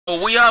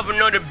We have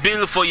another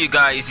build for you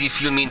guys.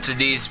 If you mean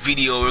today's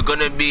video, we're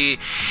gonna be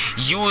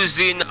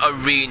using a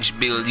range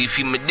build. If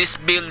you mean, this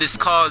build is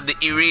called the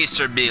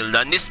Eraser build,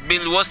 and this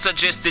build was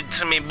suggested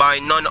to me by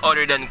none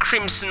other than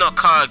Crimson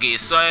Okage.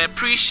 So I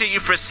appreciate you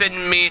for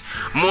sending me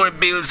more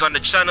builds on the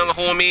channel,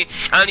 homie.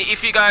 And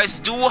if you guys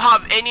do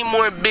have any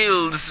more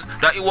builds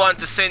that you want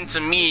to send to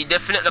me,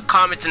 definitely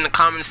comment in the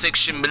comment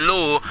section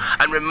below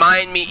and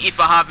remind me if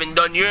I haven't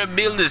done your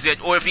builds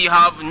yet, or if you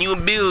have new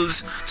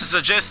builds to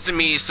suggest to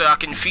me so I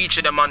can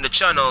feature them on the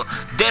channel.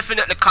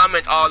 Definitely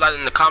comment all that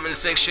in the comment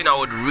section. I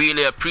would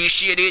really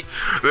appreciate it.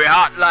 We're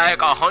at like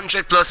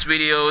 100+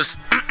 videos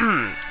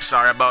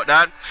sorry about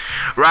that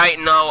right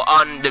now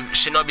on the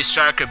Shinobi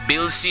Striker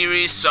build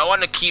series, so I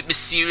want to keep the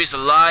series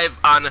alive,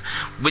 and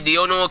with the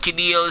Onoki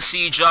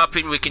DLC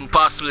dropping, we can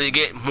possibly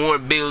get more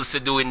builds to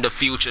do in the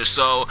future.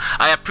 So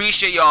I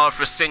appreciate y'all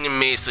for sending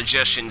me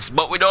suggestions,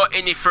 but without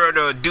any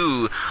further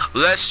ado,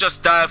 let's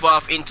just dive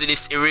off into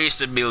this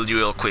Eraser build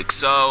real quick.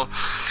 So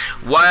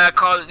why I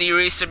call it the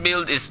Eraser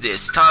build is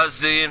this: it has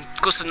the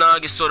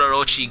Kusanagi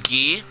Sodorochi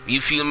Gi,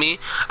 you feel me,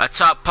 a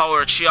top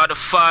power 3 out of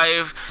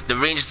 5, the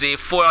range is a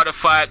 4 out of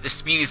 5, the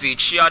speed is a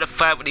 3 out of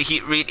 5, with the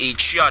hit rate a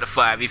 3 out of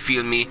 5, you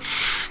feel me.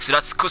 So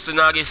that's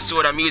Kusanagi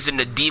sword. I'm using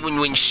the Demon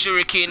Wind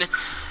Shuriken,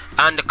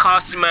 and the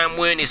costume I'm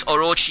wearing is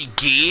Orochi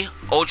Gi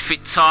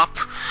outfit top,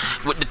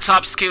 with the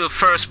top skill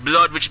First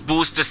Blood, which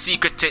boosts the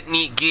secret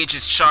technique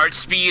gauges charge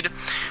speed,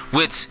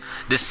 with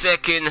the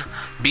second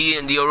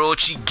being the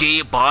Orochi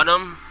Gi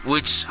bottom,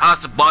 which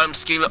has the bottom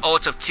skill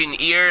out of thin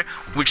air,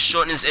 which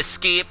shortens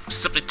escape,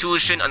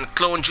 substitution, and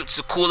clone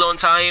jutsu cooldown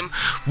time,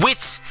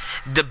 with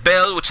the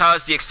bell, which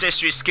has the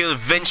accessory skill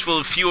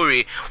Vengeful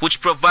Fury,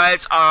 which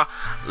provides a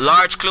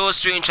large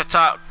close range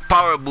attack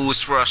power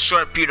boost for a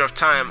short period of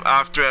time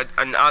after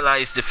an ally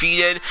is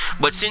defeated.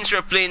 But since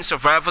we're playing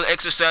survival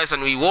exercise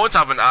and we won't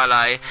have an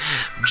ally,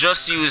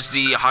 just use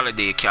the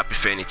holiday cap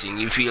if anything,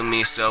 you feel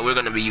me. So we're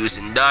gonna be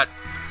using that.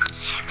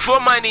 For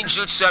my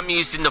ninjutsu, I'm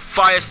using the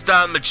Fire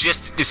Style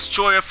Majestic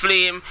Destroyer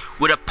Flame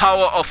with a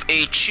power of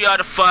a 3 out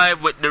of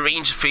 5, with the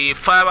range of a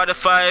 5 out of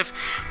 5.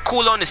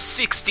 Cooldown is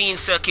 16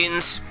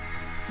 seconds.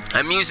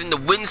 I'm using the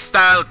Wind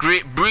Style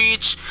Great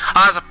Breach,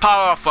 has a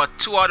power of a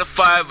 2 out of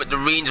 5 with the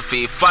range of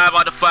a 5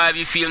 out of 5,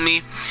 you feel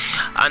me.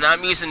 And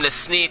I'm using the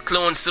Snake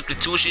Clone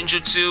Substitution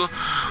Jutsu,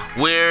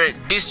 where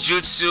this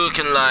jutsu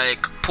can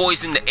like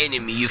poison the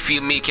enemy, you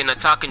feel me, can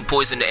attack and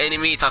poison the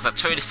enemy. It has a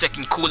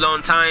 30-second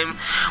cooldown time,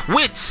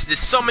 with the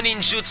Summoning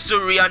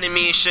Jutsu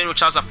Reanimation,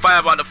 which has a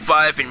 5 out of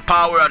 5 in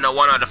power and a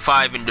 1 out of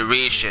 5 in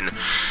duration.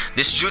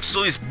 This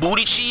jutsu is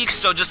booty cheeks,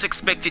 so just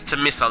expect it to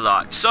miss a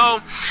lot.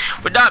 So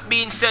with that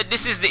being said,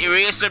 this is the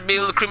Eraser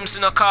build,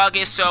 Crimson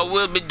Okage. So I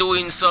will be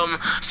doing some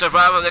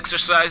survival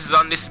exercises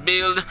on this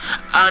build,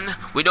 and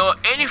without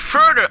any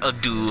further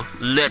ado,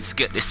 let's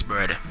get this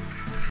bread.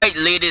 Right,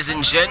 ladies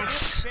and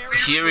gents,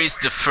 here is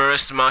the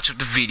first match of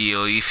the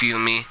video, you feel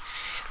me.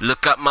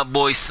 Look at my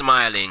boy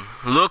smiling.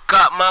 Look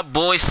at my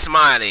boy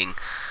smiling.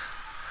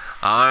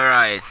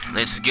 Alright,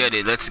 let's get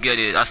it, let's get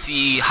it. I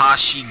see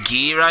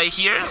Hashige right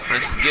here.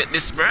 Let's get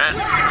this bread.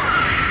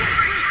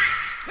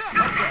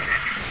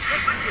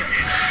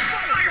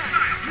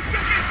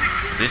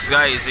 This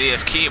guy is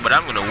AFK, but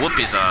I'm gonna whoop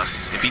his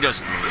ass if he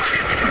doesn't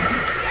move.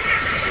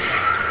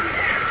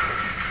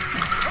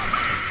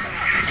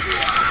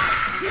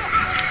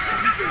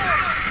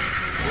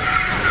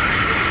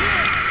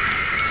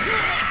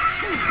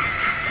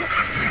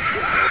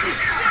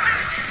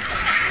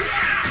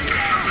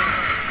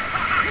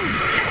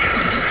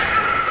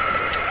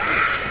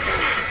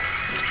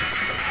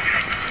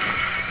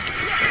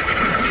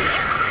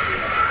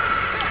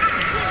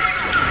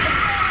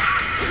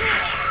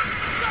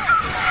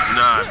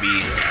 Nah, B.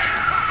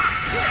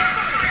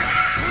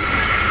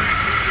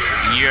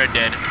 You're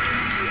dead.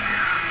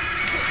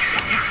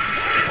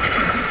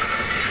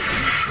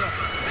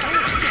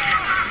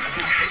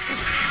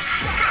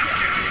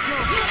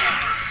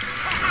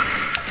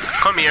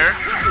 Come here.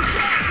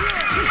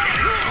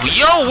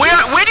 Yo,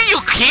 where do you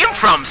came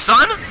from,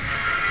 son?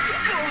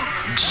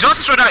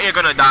 Just for that you're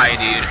gonna die,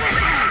 dude.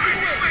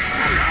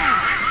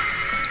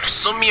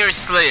 Samir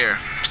Slayer.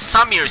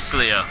 Samir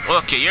Slayer.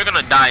 Okay, you're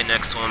gonna die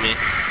next, homie.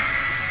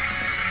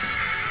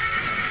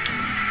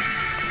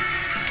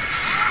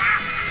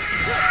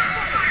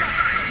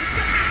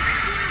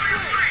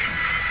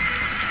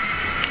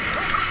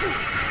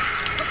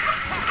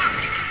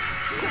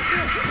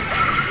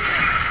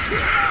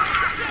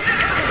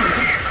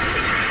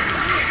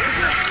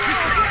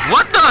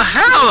 What the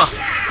hell?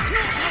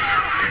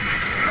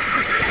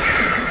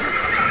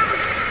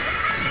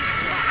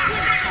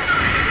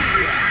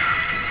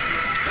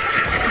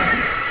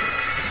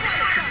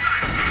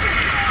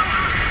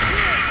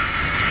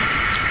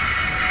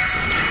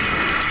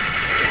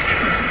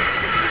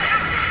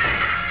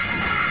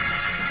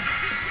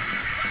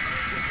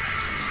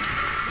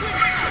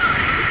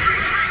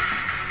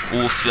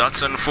 Oof,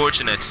 that's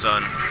unfortunate,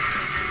 son.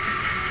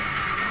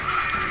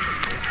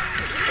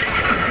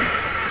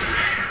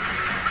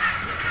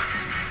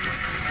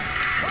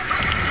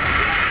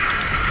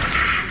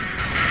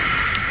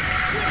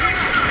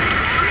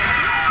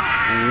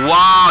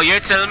 Wow, you're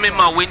telling me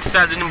my wind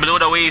style didn't blow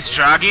the way he's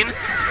dragging?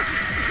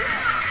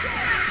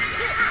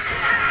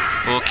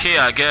 Okay,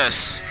 I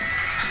guess.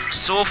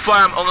 So far,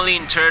 I'm only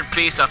in 3rd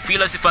place. I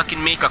feel as if I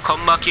can make a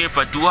comeback here if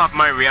I do have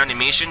my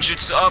reanimation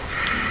jutsu up.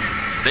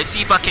 Let's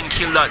see if I can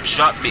kill that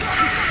drop bit.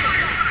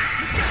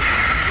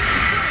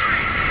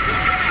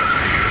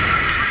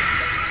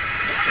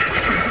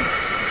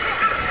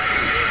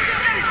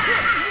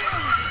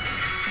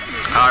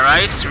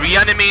 Alright,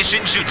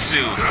 reanimation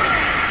jutsu.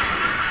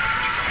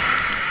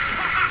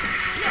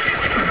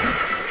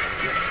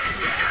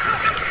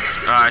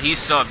 Alright, he's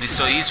subbed,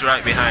 so he's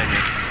right behind me.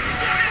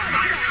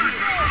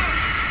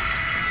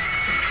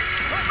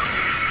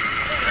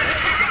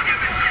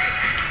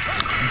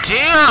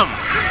 Damn!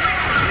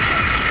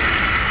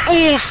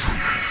 Oof!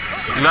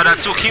 Glad I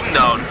took him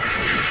down.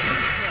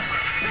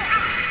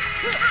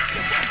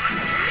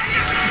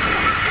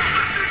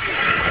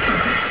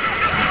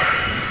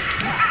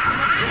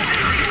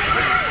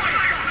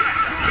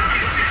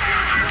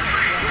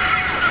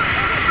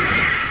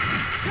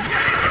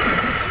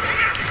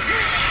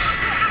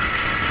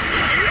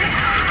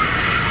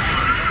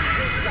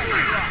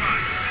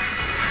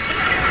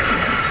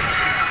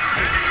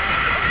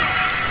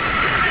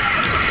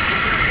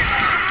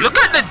 Look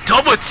at the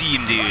double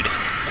team, dude.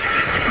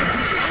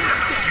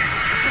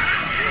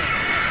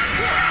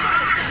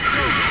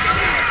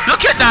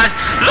 Look at that.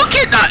 Look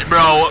at that,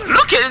 bro.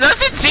 Look at,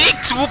 does it take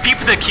 2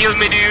 people to kill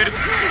me, dude?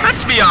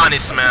 Let's be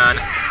honest, man.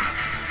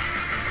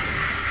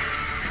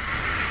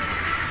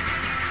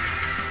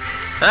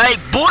 Like,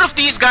 both of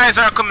these guys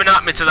are coming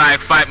at me to like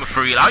fight me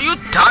for real. Are you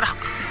done?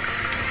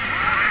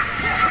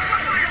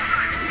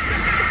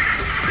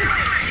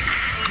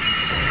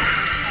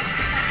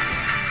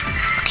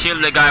 Kill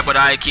the guy, but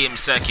I came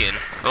second.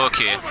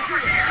 Okay. That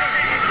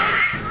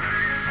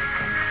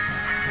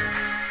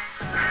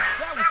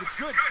was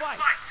a good fight.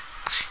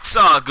 It's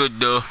all good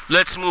though.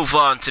 Let's move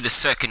on to the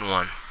second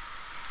one.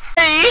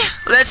 Hey,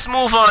 let's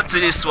move on to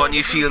this one.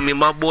 You feel me?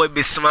 My boy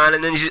be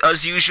smiling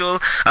as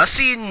usual. I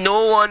see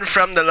no one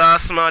from the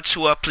last match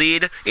who I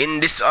played in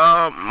this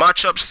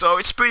matchup, so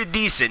it's pretty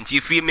decent.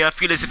 You feel me? I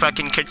feel as if I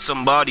can catch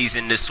some bodies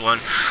in this one.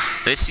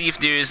 Let's see if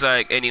there is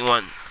like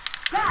anyone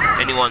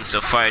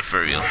to fight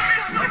for real.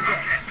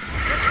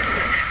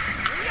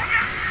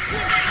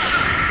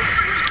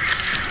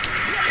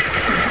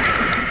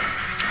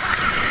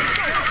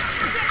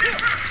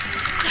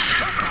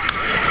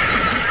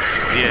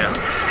 Yeah.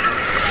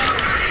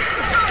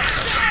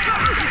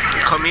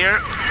 Come here.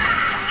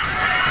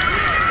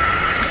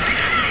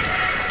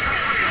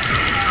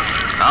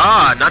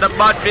 Ah, not a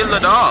bad build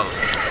at all.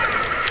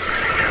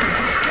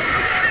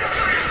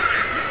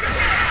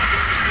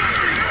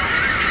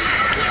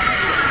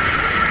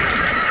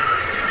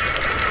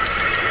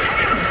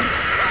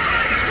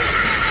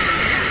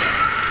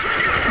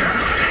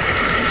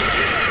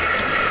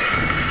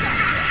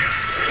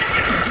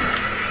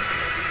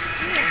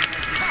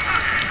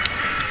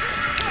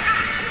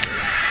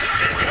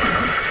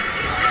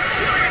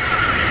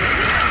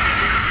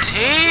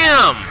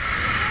 Damn!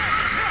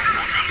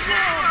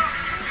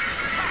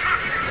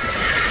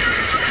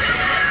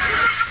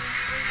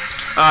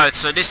 Alright,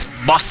 so this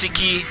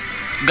Bossiki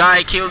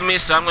guy killed me,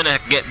 so I'm gonna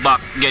get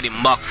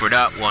him back for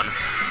that one.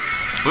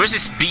 Where's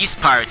this Beast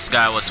Pirates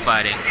guy was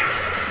fighting?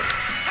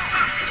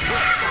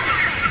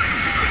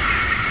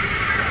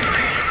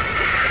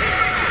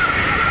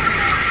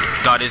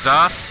 Got his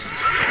ass.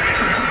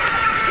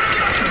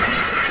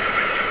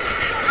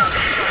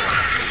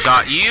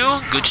 Got you,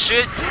 good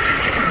shit.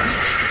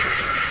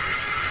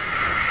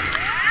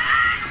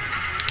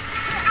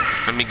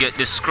 Let me get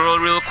this scroll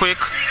real quick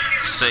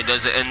so it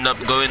doesn't end up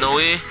going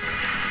away.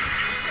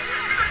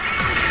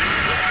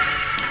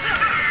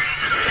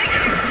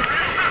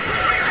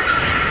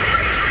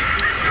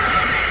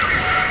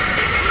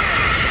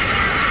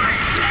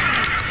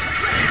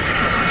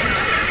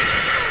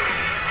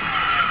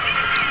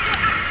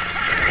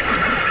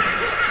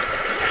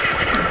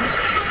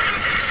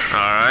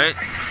 Alright.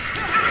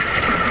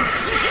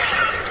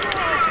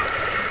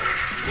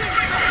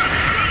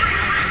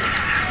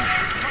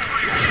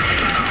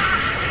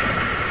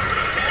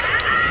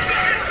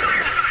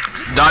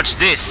 Dodge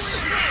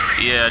this.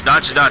 Yeah,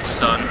 dodge that,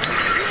 son.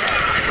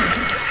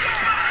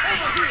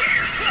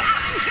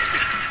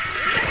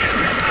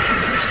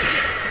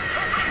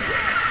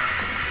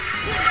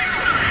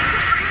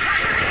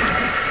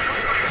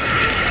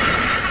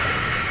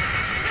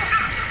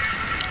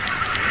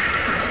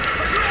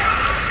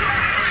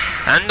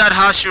 And that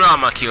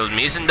Hashirama killed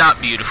me. Isn't that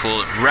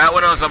beautiful? Right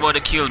when I was about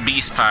to kill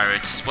Beast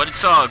Pirates. But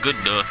it's all good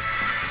though.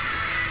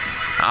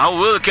 I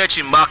will catch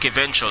him back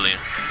eventually.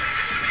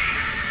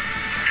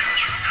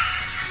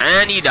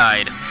 And he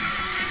died.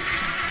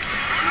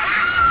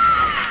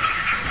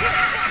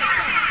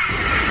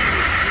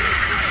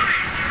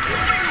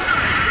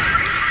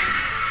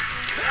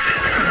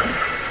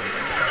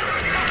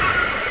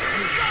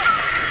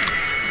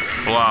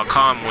 Wow,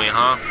 calm way,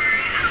 huh?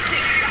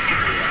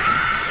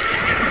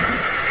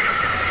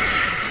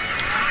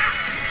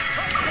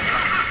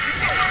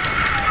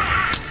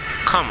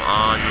 Come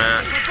on,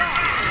 man.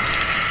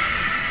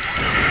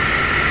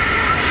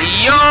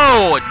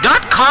 Yo,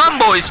 that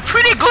combo is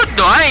pretty good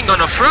though, I ain't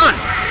gonna front.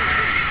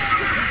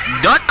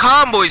 That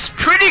combo is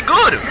pretty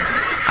good.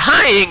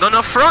 I ain't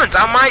gonna front,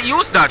 I might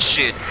use that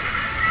shit.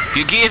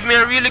 You gave me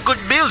a really good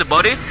build,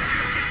 buddy.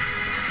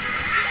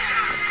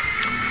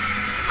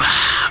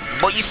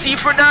 But you see,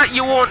 for that,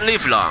 you won't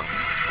live long.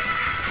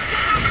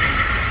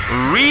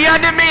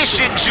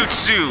 Reanimation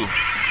jutsu.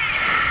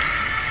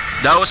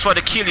 That was for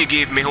the kill you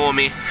gave me,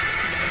 homie.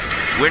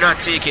 We're not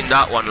taking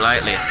that one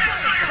lightly.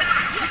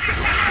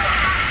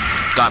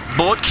 Got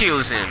both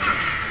kills in.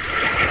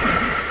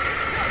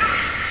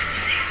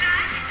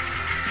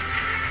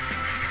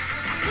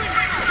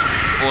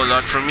 Hold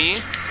on for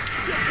me.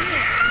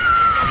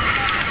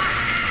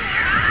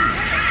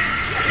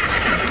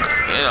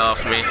 Get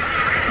off me.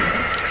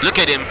 Look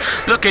at him.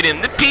 Look at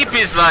him. The peep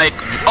is like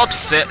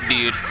upset,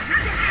 dude.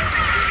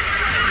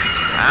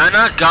 And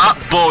I got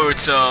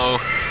Boruto.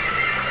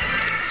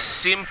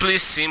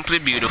 Simply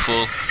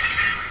beautiful.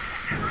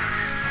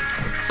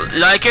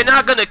 Like, you're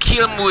not gonna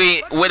kill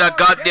me with a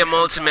goddamn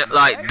ultimate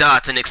like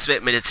that and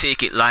expect me to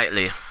take it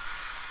lightly.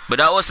 But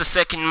that was the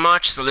second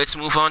match, so let's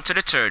move on to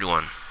the third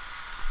one.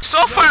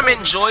 So far I'm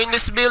enjoying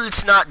this build,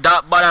 it's not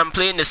that bad. I'm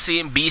playing the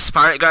same Beast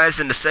Pirate guys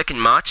in the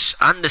second match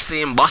and the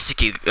same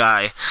Bossiki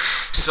guy.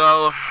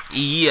 So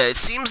yeah, it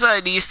seems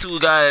like these two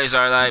guys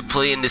are like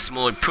playing this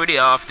mode pretty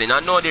often. I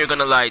know they're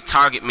gonna like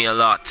target me a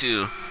lot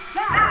too.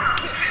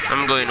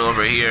 I'm going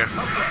over here.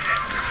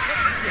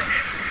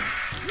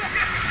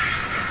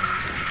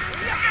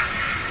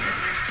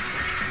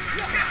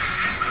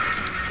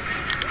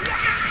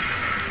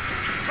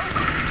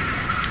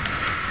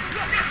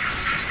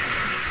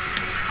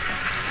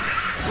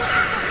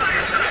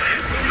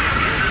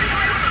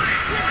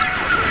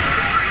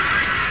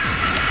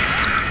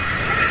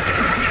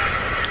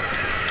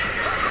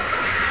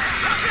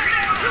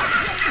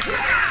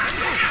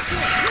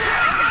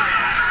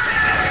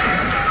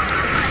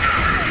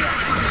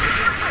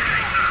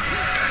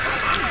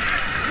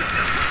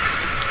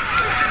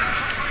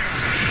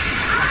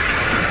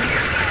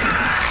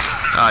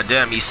 Ah,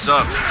 damn, he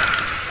sucked.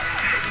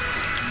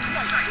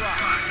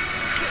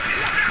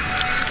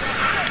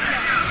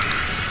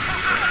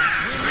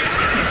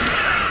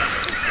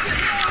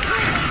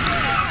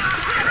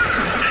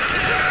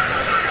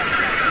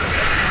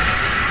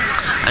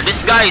 And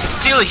this guy is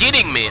still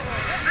hitting me.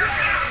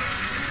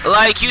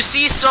 Like, you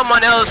see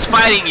someone else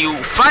fighting you,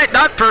 fight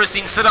that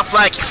person instead of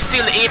like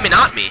still aiming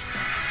at me.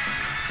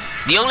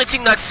 The only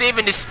thing that's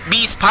saving this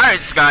Beast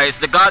Pirates guy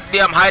is the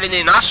goddamn hiding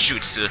in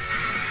Ashutsu.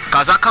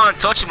 Cause I can't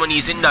touch him when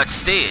he's in that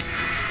state.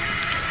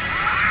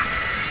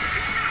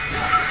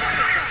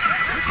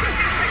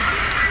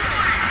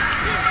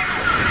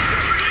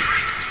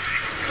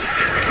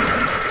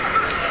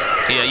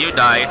 Yeah, you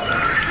died.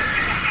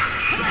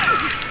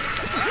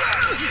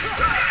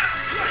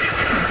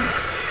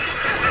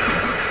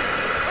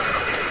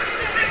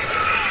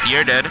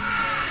 You're dead.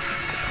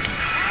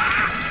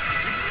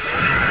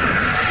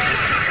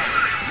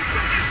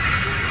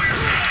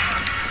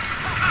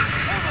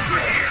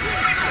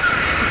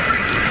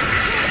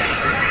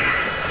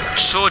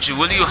 Shoji,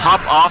 will you hop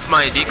off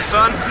my dick,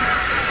 son?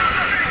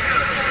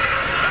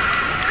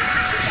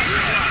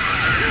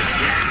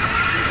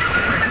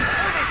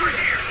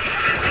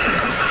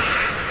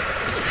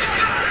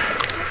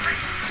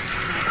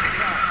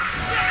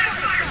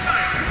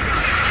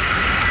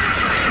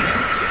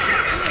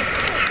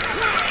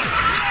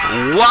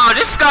 Wow,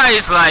 this guy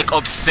is like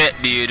upset,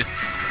 dude.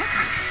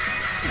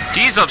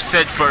 He's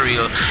upset for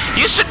real.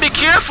 You should be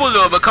careful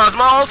though, because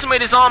my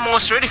ultimate is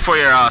almost ready for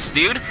your ass,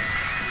 dude.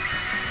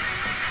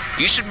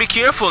 You should be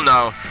careful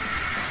now,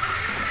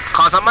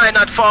 cause I might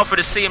not fall for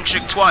the same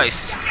trick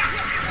twice.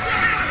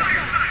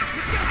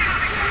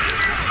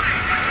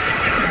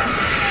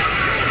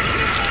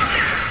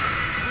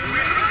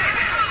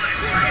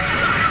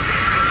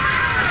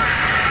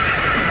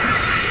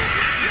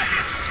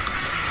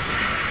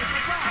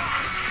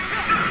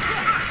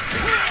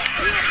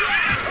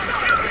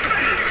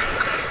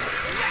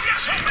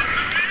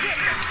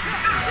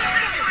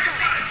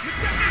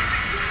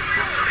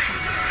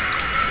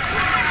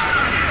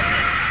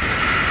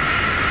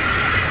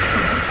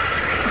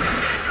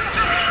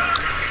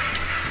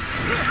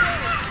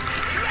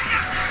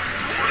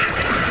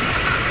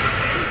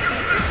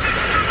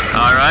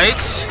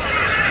 Alright.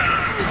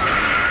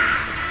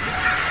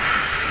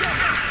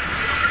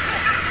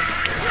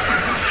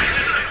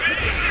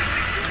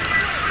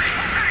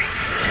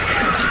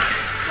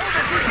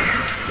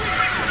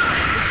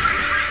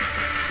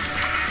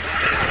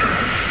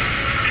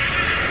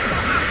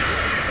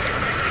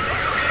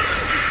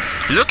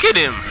 Look at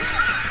him.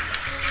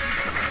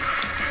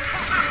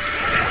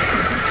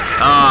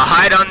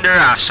 Hide under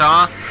Ash,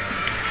 huh?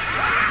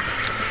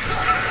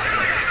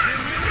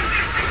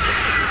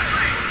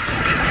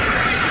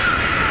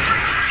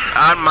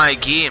 On my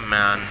game,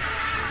 man.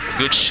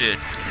 Good shit.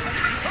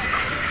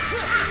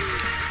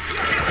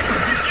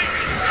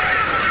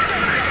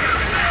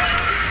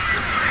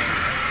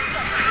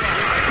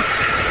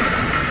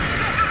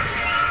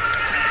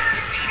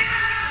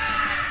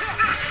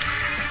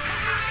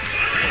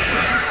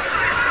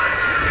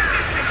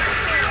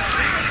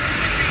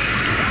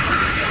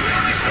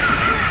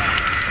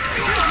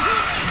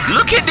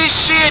 Look at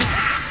this shit.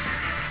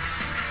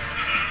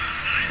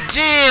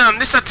 Damn,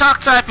 this attack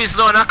type is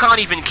low and I can't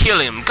even kill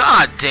him.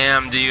 God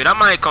damn, dude. I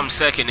might come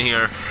second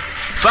here.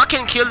 If I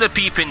can kill the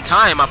peep in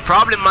time, I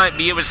probably might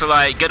be able to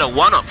like get a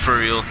 1-up for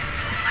real.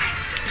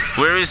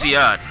 Where is he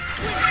at?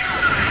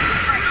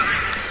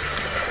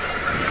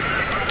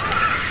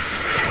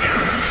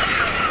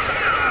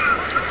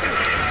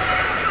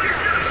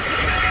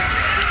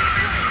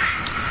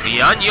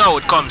 Yeah, I knew I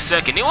would come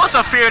second. It was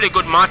a fairly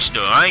good match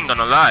though, I ain't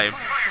gonna lie.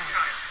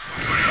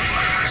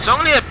 It's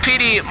only a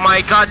pity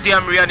my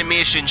goddamn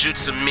reanimation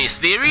jutsu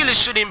missed. They really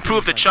should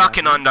improve the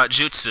tracking on that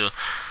jutsu.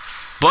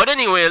 But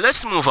anyway,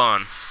 let's move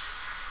on.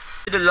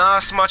 The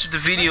last match of the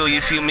video,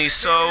 you feel me?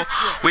 So,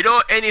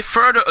 without any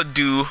further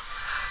ado,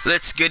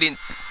 let's get in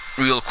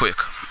real quick.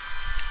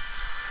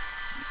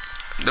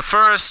 The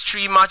first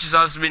 3 matches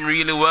has been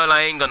really well,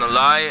 I ain't gonna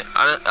lie.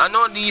 I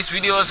know these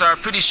videos are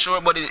pretty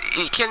short, but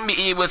it can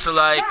be able to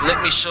like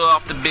let me show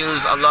off the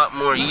builds a lot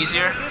more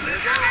easier.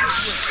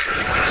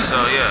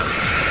 So yeah.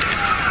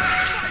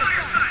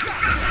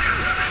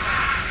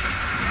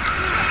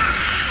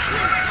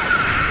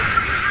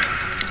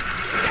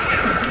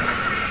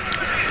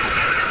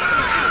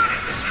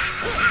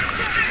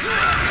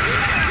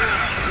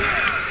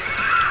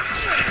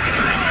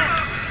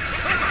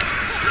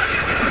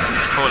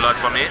 Whole lot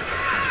for me.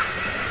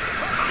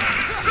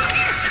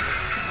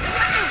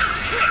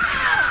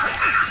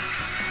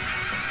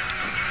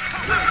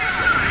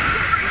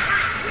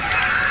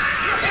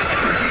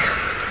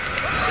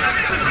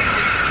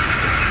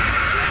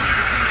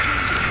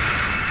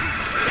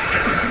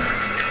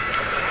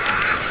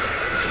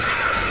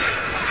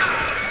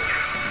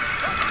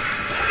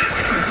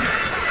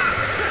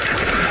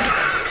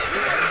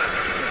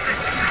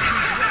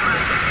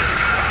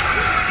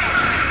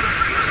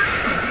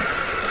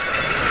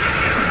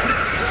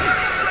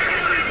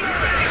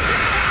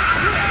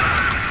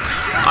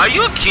 Are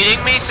you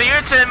kidding me? So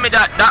you're telling me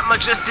that that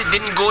Majestic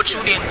didn't go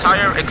through the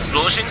entire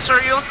explosion,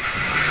 for you?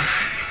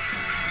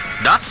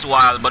 That's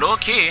wild, but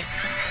okay,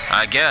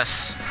 I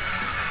guess.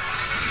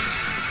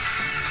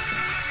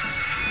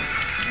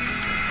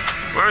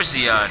 Where's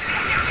he at?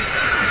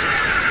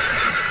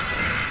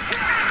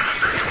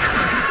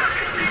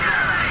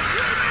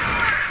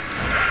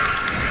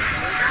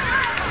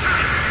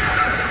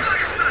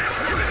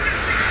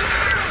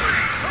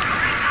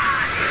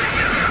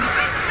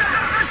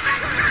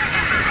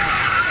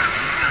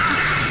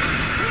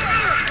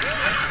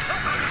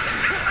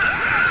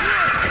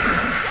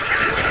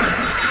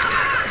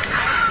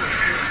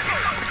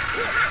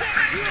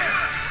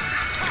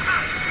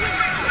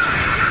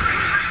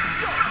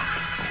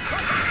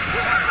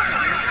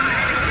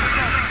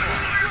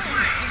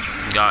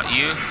 Got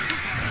you.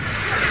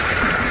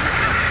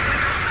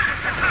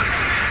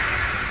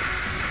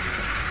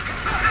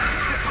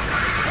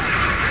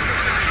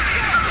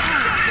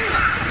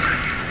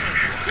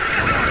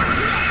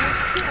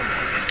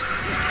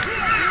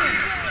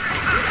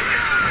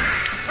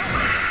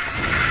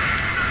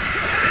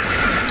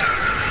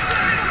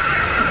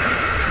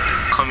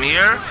 Come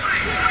here.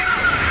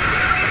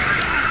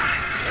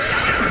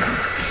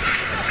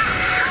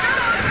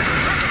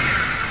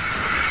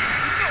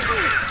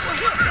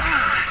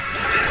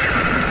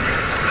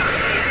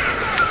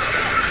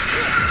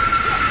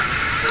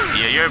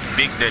 Yeah, you're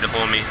big dead,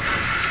 homie.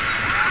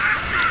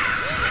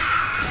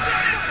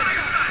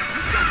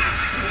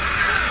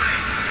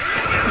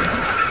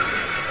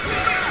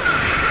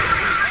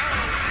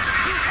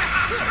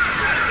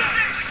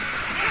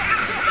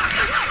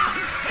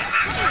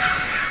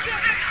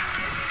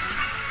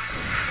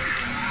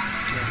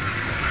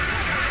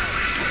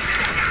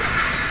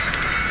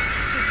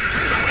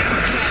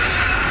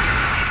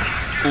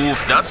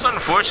 Oof, that's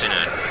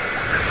unfortunate.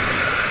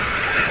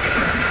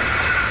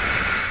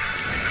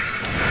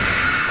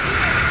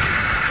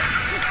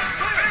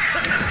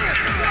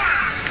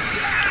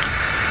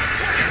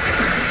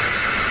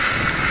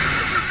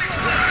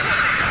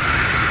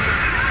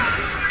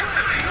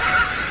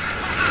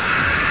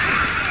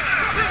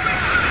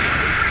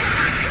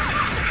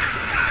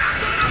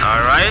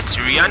 Alright,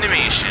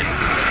 reanimation.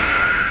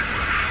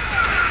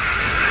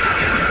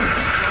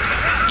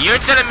 You're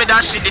telling me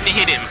that shit didn't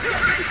hit him?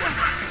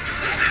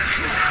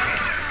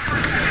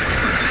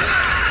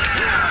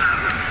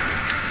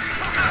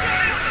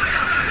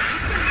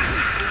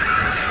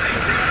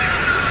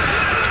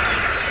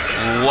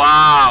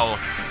 Wow.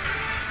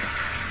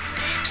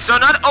 So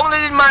not only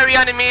did my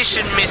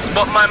reanimation miss,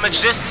 but my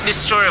Majestic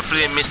Destroyer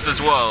Flame missed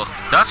as well.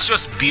 That's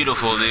just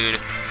beautiful, dude.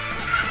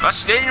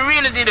 They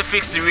really need to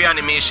fix the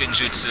reanimation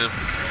jutsu.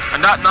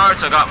 And that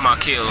Naruto got my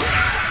kill.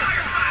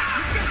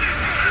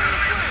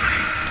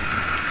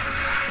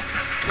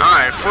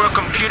 Alright, for a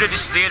computer,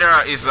 this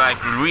data is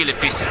like really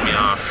pissing me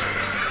off.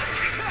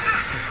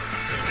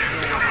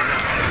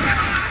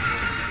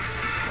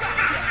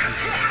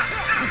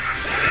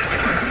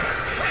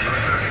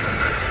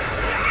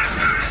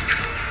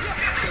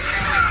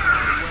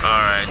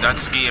 Alright,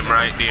 that's game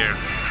right there.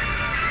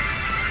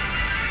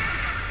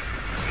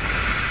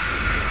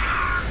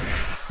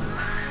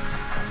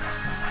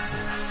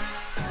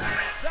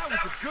 That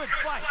was a good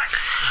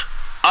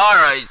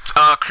Alright,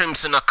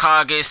 Crimson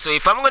Akage, so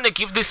if I'm gonna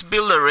give this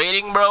build a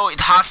rating, bro,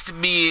 it has to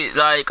be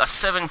like a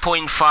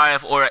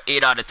 7.5 or an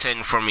 8 out of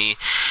 10 for me.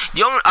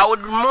 I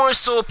would more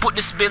so put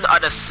this build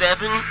at a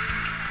 7,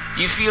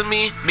 you feel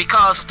me?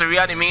 Because of the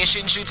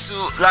reanimation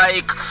jutsu,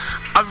 like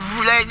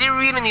they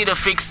really need to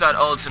fix that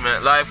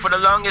ultimate. Like for the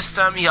longest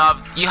time you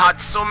had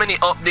so many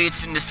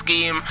updates in this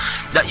game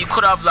that you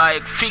could have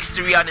like fixed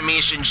the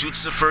reanimation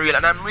jutsu for real,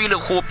 and I'm really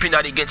hoping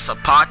that it gets a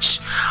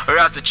patch, or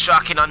as the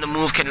tracking on the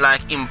move can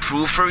like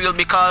improve for real,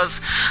 because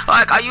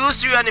like I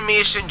used the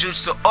reanimation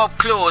jutsu up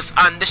close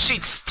and the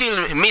shit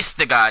still missed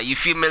the guy, you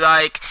feel me?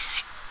 Like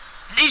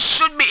it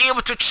should be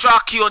able to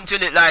track you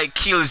until it like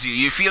kills you,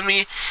 you feel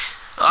me?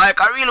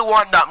 Like, I really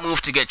want that move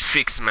to get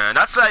fixed, man.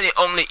 That's like the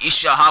only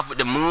issue I have with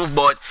the move,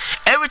 but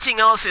everything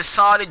else is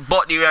solid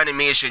but the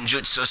reanimation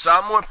jutsu. So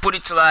I'm more put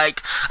it to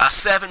like a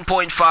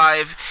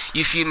 7.5,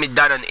 you feel me,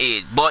 than an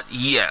 8. But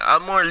yeah,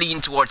 I'm more lean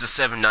towards a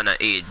 7 than an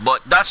 8.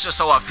 But that's just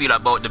how I feel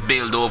about the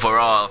build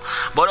overall.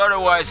 But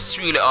otherwise, it's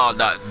really all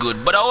that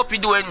good. But I hope you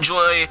do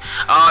enjoy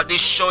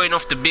this showing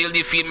of the build,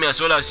 you feel me,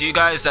 as well as you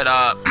guys that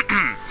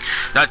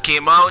that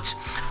came out.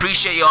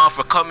 Appreciate you all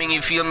for coming,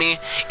 you feel me.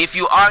 If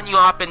you are new,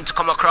 happen to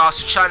come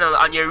across the channel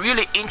and you're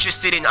really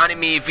interested in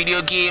anime,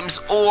 video games,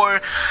 or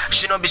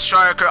Shinobi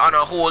Striker on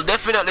a whole,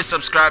 definitely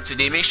subscribe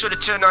today. Make sure to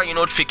turn on your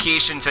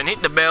notifications and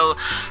hit the bell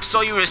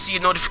so you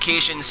receive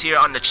notifications here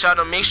on the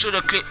channel. Make sure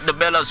to click the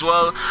bell as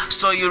well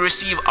so you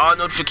receive all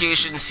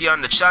notifications here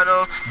on the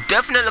channel.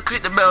 Definitely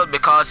click the bell,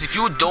 because if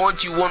you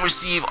don't, you won't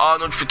receive all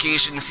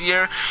notifications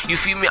here, you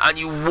feel me, and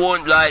you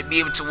won't like be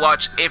able to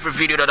watch every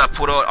video that I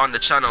put out on the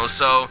channel.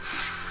 So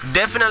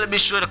definitely be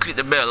sure to click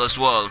the bell as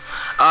well.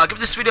 Give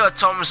this video a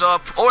thumbs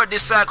up or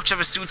dislike,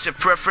 whichever suits your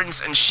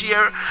preference, and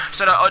share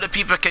so that other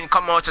people can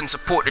come out and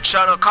support the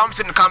channel. Comment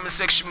in the comment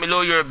section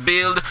below your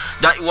build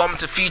that you want me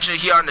to feature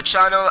here on the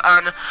channel,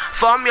 and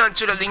follow me on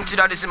Twitter. Link to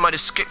that is in my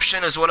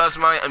description, as well as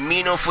my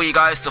amino for you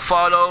guys to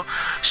follow.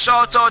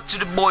 Shout out to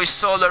the boy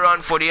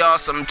Solaron for the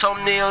awesome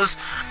thumbnails,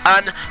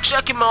 and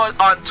check him out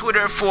on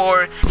Twitter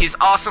for his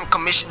awesome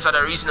commissions at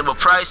a reasonable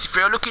price. If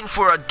you're looking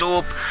for a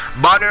dope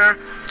banner,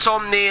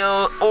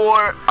 thumbnail,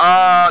 or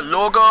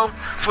logo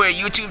for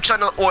your YouTube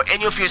channel or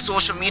any of your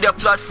social media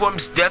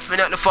platforms,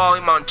 definitely follow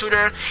him on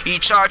Twitter. He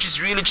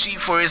charges really cheap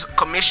for his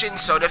commission,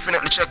 so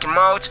definitely check him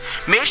out.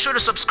 Make sure to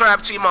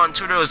subscribe to him on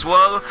Twitter as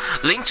well.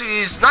 Link to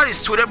his, not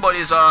his Twitter, but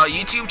his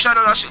YouTube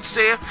channel, I should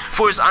say,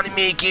 for his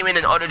anime, gaming,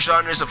 and other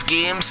genres of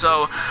games.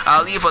 So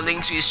I'll leave a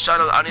link to his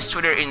channel and his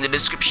Twitter in the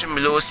description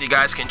below so you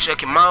guys can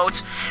check him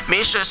out.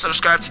 Make sure to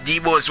subscribe to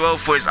Debo as well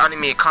for his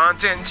anime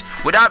content.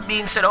 With that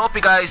being said, I hope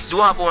you guys do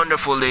have a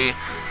wonderful day.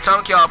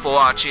 Thank you all for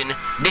watching.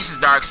 This is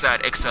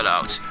Darkside XL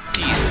out.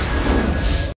 Peace.